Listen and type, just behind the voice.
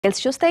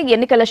చూస్తే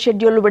ఎన్నికల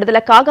షెడ్యూల్ విడుదల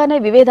కాగానే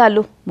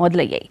వివేదాలు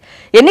మొదలయ్యాయి.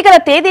 ఎన్నికల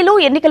తేదీలు,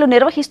 ఎన్నికలు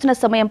నిర్వహిస్తున్న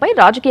సమయంపై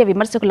రాజకీయ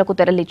విమర్శకులకు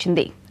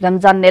తెరలిచ్చింది.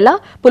 రంజాన్ నెల,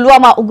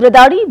 పుల్వామా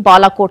ఉగ్రదాడి,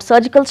 బాలాకోట్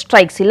సర్జికల్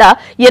స్ట్రైక్స్ ఇలా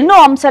ఎన్నో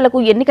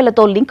అంశాలకు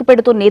ఎన్నికలతో లింక్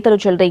పెడుతూ నేతలు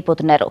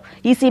చెలరైపోతున్నారు.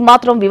 ఈసీ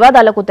మాత్రం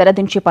వివాదాలకు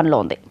తెరదించే పనిలో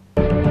ఉంది.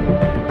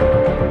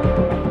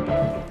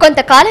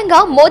 కొంతకాలంగా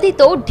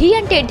మోదీతో ఢీ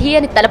అంటే ఢీ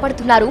అని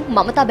తలపడుతున్నారు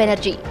మమతా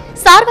బెనర్జీ.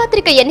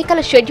 సార్వత్రిక ఎన్నికల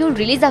షెడ్యూల్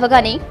రిలీజ్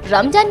అవగానే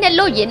రంజాన్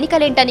నెలలో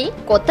ఎన్నికలేంటని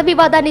కొత్త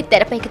వివాదాన్ని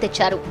తెరపైకి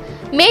తెచ్చారు.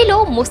 మేలో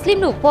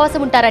ముస్లింలు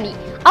ఉపవాసం ఉంటారని,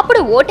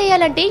 అప్పుడు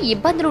ఓటేయాలంటే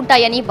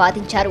ఇబ్బందులుంటాయని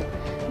వాదించారు.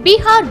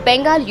 బీహార్,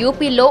 బెంగాల్,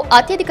 యూపీల్లో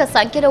అత్యధిక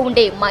సంఖ్యలో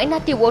ఉండే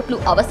మైనార్టీ ఓట్లు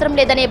అవసరం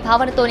లేదనే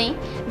భావనతోనే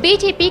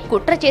బీజేపీ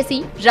కుట్ర చేసి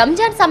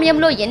రంజాన్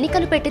సమయంలో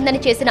ఎన్నికలు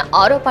పెట్టిందని చేసిన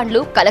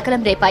ఆరోపణలు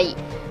కలకలం రేపాయి.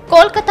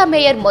 కోల్కతా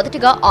మేయర్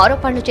మొదటిగా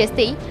ఆరోపణలు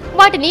చేస్తే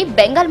వాటిని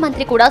బెంగాల్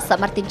మంత్రి కూడా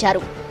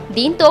సమర్థించారు.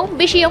 దీంతో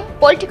విషయం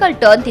పొలిటికల్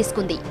టర్న్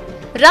తీసుకుంది.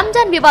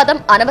 రంజాన్ వివాదం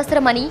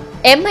అనవసరమని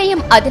ఎంఐఎం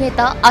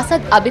అధినేత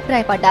అసద్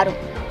అభిప్రాయపడ్డారు.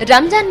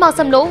 రంజాన్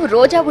మాసంలో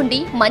రోజా ఉండి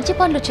మంచి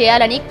పనులు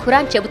చేయాలని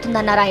ఖురాన్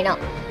చెబుతుందన్నారాయన.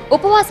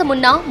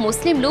 ఉపవాసమున్న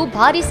ముస్లింలు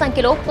భారీ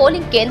సంఖ్యలో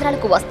పోలింగ్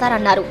కేంద్రాలకు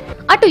వస్తారన్నారు.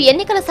 అటు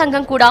ఎన్నికల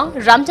సంఘం కూడా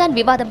రంజాన్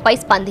వివాదంపై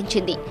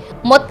స్పందించింది.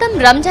 మొత్తం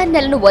రంజాన్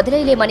నెలను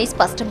వదిలేయలేమని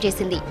స్పష్టం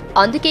చేసింది.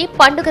 అందుకే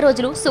పండుగ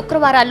రోజులు,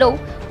 శుక్రవారాల్లో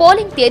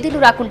పోలింగ్ తేదీలు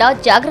రాకుండా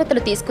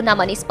జాగ్రత్తలు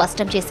తీసుకున్నామని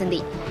స్పష్టం చేసింది.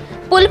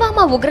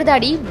 పుల్వామా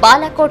ఉగ్రదాడి,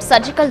 బాలాకోట్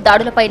సర్జికల్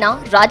దాడులపైన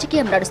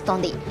రాజకీయం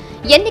నడుస్తోంది.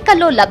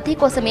 ఎన్నికల్లో లబ్ధి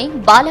కోసమే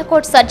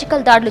బాలాకోట్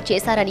సర్జికల్ దాడులు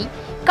చేశారని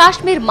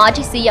కాశ్మీర్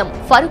మాజీ సీఎం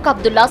ఫరూక్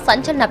అబ్దుల్లా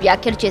సంచలన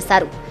వ్యాఖ్యలు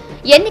చేశారు.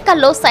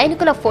 ఎన్నికల్లో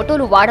సైనికుల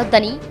ఫోటోలు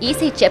వాడొద్దని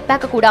ఈసీ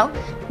చెప్పాక కూడా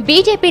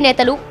బీజేపీ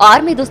నేతలు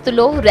ఆర్మీ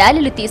దుస్తుల్లో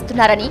ర్యాలీలు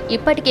తీస్తున్నారని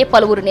ఇప్పటికే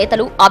పలువురు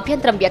నేతలు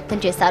అభ్యంతరం వ్యక్తం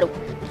చేశారు.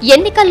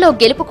 ఎన్నికల్లో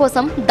గెలుపు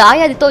కోసం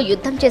దాయాదితో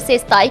యుద్ధం చేసే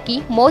స్థాయికి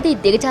మోదీ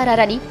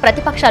దిగజారని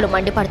ప్రతిపక్షాలు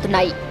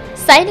మండిపడుతున్నాయి.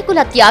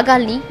 సైనికుల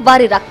త్యాగాల్ని,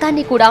 వారి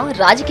రక్తాన్ని కూడా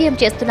రాజకీయం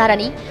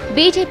చేస్తున్నారని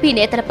బీజేపీ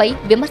నేతలపై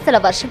విమర్శల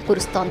వర్షం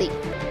కురుస్తోంది.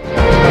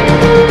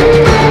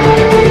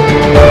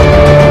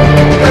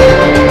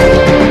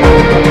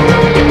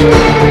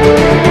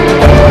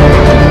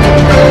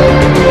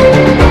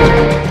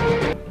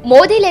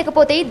 మోదీ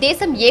లేకపోతే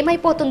దేశం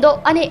ఏమైపోతుందో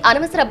అనే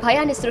అనవసర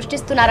భయాన్ని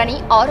సృష్టిస్తున్నారని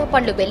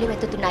ఆరోపణలు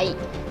వెల్లువెత్తుతున్నాయి.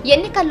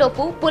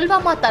 ఎన్నికల్లోపు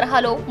పుల్వామా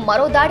తరహాలో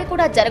మరో దాడి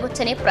కూడా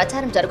జరగొచ్చనే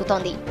ప్రచారం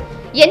జరుగుతోంది.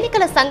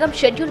 ఎన్నికల సంఘం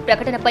షెడ్యూల్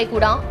ప్రకటనపై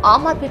కూడా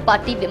ఆమ్ ఆద్మీ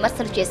పార్టీ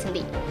విమర్శలు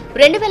చేసింది.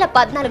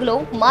 2014లో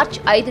మార్చి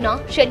 5న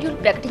షెడ్యూల్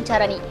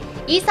ప్రకటించారని,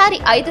 ఈసారి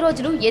 5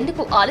 రోజులు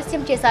ఎందుకు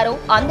ఆలస్యం చేశారో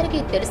అందరికీ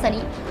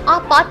తెలుసని ఆ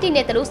పార్టీ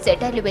నేతలు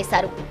సెటైర్లు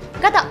వేశారు.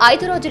 గత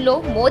 5 రోజుల్లో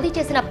మోదీ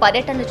చేసిన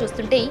పర్యటనలు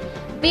చూస్తుంటే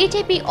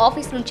బీజేపీ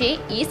ఆఫీస్ నుంచే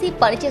ఈసీ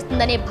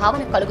పనిచేస్తుందనే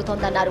భావన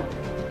కలుగుతోందన్నారు.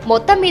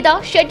 మొత్తం మీద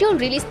షెడ్యూల్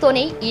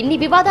రిలీజ్తోనే ఇన్ని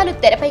వివాదాలు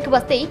తెరపైకి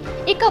వస్తే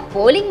ఇక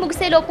పోలింగ్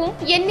ముగిసేలోపు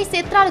ఎన్ని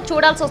చిత్రాలు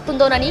చూడాల్సి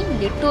వస్తుందోనని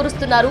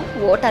నిట్టూరుస్తున్నారు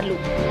ఓటర్లు.